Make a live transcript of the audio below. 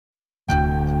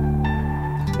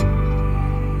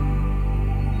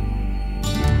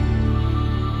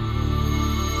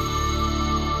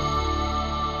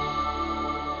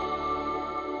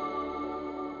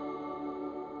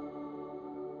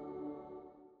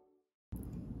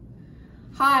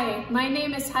Hi, my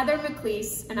name is Heather McLean,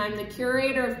 and I'm the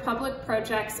Curator of Public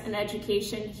Projects and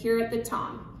Education here at the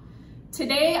TOM.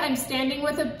 Today, I'm standing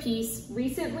with a piece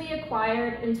recently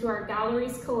acquired into our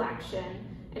gallery's collection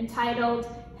entitled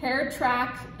Hare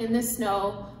Track in the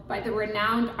Snow by the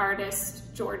renowned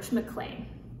artist George McLean.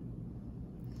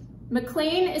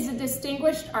 McLean is a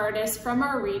distinguished artist from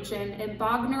our region in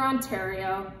Bognor,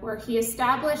 Ontario, where he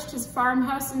established his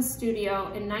farmhouse and studio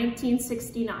in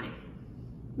 1969.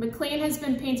 McLean has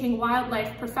been painting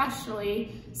wildlife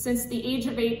professionally since the age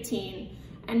of 18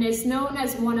 and is known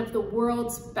as one of the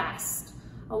world's best,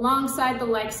 alongside the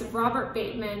likes of Robert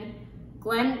Bateman,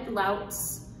 Glenn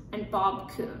Loutz, and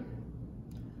Bob Kuhn.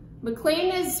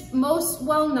 McLean is most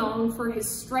well known for his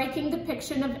striking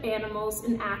depiction of animals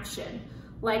in action,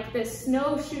 like the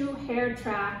snowshoe hare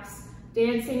tracks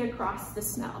dancing across the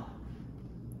snow.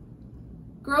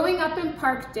 Growing up in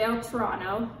Parkdale,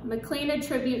 Toronto, McLean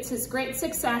attributes his great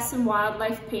success in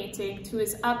wildlife painting to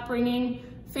his upbringing,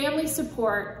 family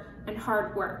support, and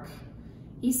hard work.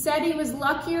 He said he was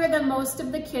luckier than most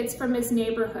of the kids from his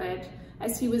neighborhood,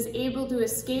 as he was able to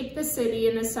escape the city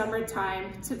in the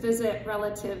summertime to visit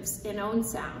relatives in Owen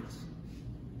Sound.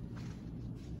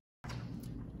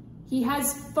 He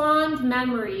has fond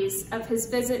memories of his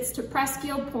visits to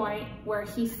Presqu'île Point, where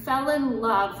he fell in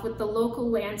love with the local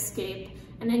landscape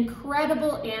and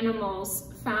incredible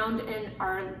animals found in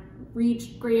our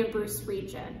Grey and Bruce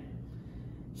region.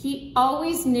 He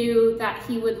always knew that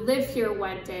he would live here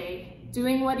one day,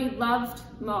 doing what he loved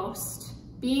most,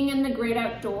 being in the great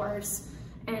outdoors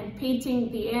and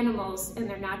painting the animals in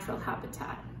their natural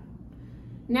habitat.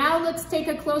 Now let's take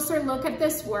a closer look at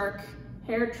this work,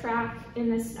 Hare Track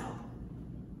in the Snow.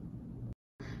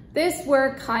 This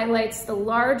work highlights the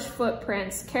large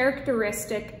footprints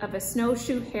characteristic of a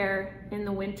snowshoe hare in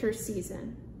the winter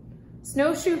season.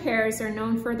 Snowshoe hares are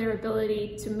known for their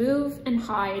ability to move and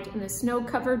hide in the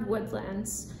snow-covered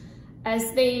woodlands,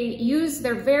 as they use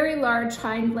their very large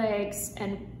hind legs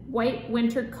and white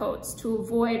winter coats to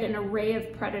avoid an array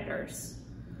of predators.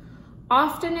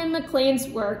 Often in McLean's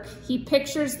work, he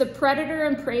pictures the predator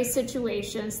and prey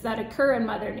situations that occur in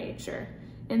Mother Nature.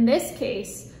 In this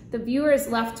case, the viewer is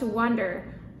left to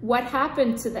wonder, what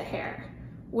happened to the hare?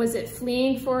 Was it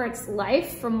fleeing for its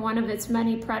life from one of its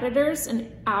many predators,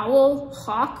 an owl,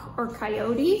 hawk, or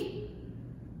coyote?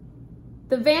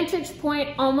 The vantage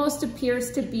point almost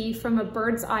appears to be from a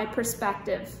bird's eye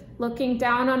perspective, looking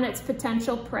down on its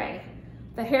potential prey.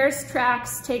 The hare's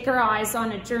tracks take our eyes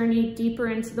on a journey deeper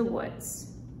into the woods.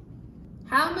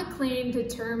 How McLean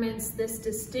determines this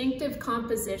distinctive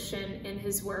composition in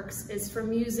his works is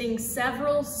from using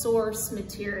several source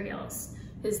materials: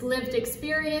 his lived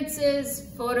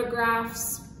experiences,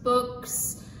 photographs,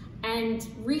 books, and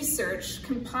research,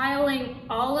 compiling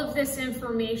all of this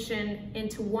information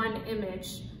into one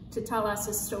image to tell us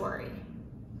a story.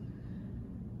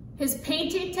 His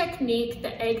painting technique,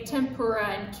 the egg tempera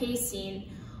and casein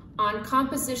on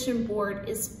composition board,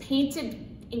 is painted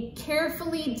in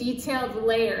carefully detailed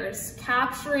layers,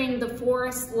 capturing the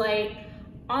forest light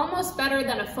almost better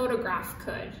than a photograph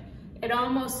could. It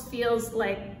almost feels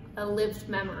like a lived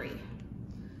memory.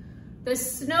 The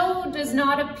snow does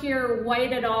not appear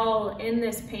white at all in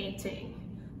this painting.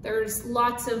 There's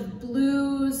lots of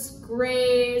blues,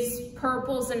 grays,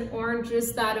 purples, and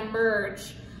oranges that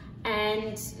emerge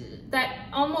and that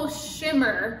almost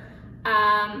shimmer.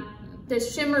 The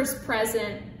shimmer's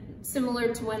present,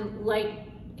 similar to when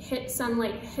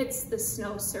sunlight hits the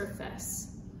snow surface.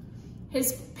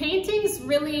 His paintings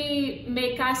really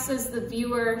make us as the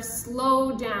viewer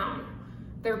slow down.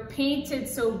 They're painted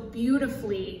so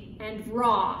beautifully and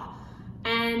raw,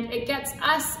 and it gets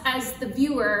us as the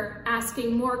viewer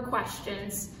asking more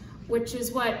questions, which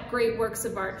is what great works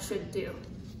of art should do.